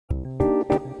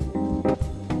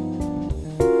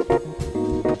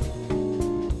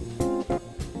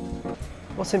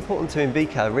What's important to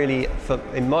Inviqa, really,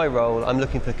 in my role, I'm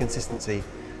looking for consistency.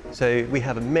 So we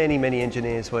have many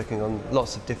engineers working on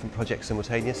lots of different projects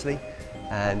simultaneously,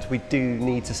 and we do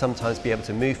need to sometimes be able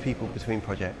to move people between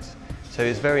projects. So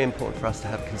it's very important for us to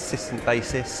have a consistent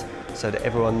basis so that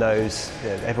everyone knows,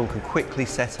 everyone can quickly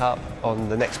set up on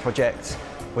the next project,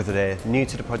 whether they're new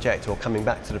to the project or coming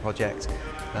back to the project,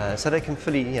 so they can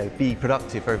fully be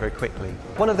productive very quickly.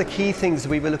 One of the key things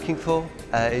we were looking for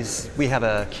is we have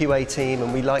a QA team,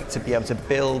 and we like to be able to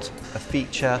build a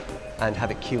feature and have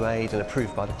it QA'd and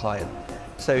approved by the client.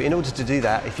 So in order to do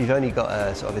that, if you've only got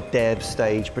a sort of a dev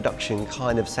stage production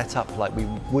kind of setup like we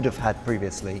would have had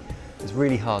previously, it's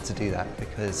really hard to do that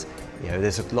because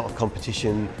there's a lot of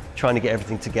competition trying to get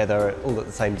everything together all at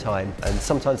the same time, and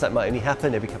sometimes that might only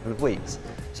happen every couple of weeks.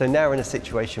 So now we're in a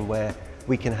situation where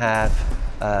we can have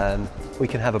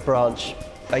a branch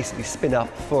basically spin up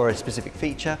for a specific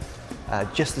feature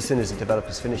just as soon as the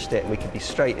developer's finished it, and we can be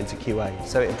straight into QA.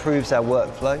 So it improves our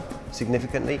workflow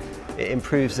significantly. It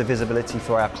improves the visibility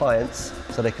for our clients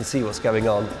so they can see what's going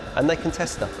on, and they can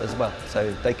test stuff as well,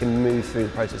 so they can move through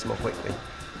the process more quickly.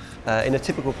 In a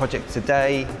typical project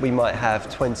today, we might have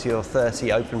 20 or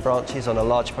 30 open branches on a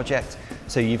large project.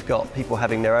 So you've got people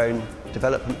having their own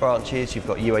development branches, you've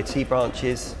got UAT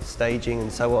branches, staging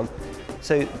and so on.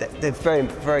 So they're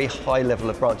very high level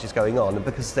of branches going on, and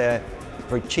because they're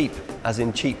very cheap, as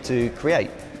in cheap to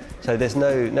create. So there's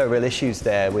no real issues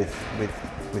there with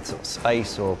sort of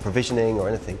space or provisioning or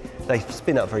anything. They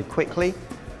spin up very quickly,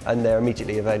 and they're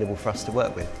immediately available for us to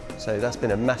work with. So that's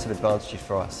been a massive advantage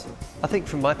for us. I think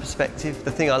from my perspective,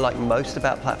 the thing I like most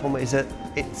about Platform is that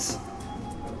it's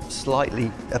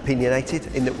slightly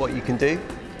opinionated in that what you can do,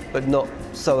 but not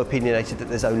so opinionated that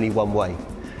there's only one way.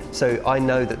 So I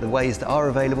know that the ways that are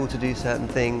available to do certain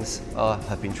things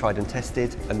have been tried and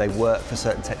tested, and they work for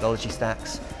certain technology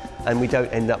stacks, and we don't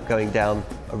end up going down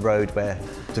a road where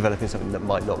developing something that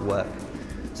might not work.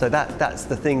 So that's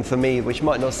the thing for me, which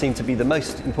might not seem to be the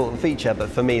most important feature, but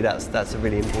for me that's a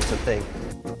really important thing.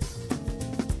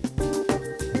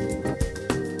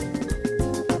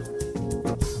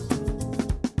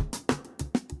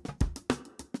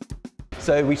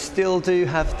 So we still do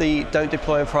have the don't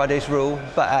deploy on Fridays rule,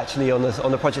 but actually on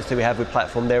the projects that we have with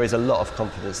Platform, there is a lot of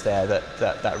confidence there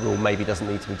that rule maybe doesn't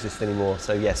need to exist anymore.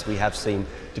 So yes, we have seen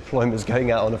deployments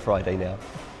going out on a Friday now.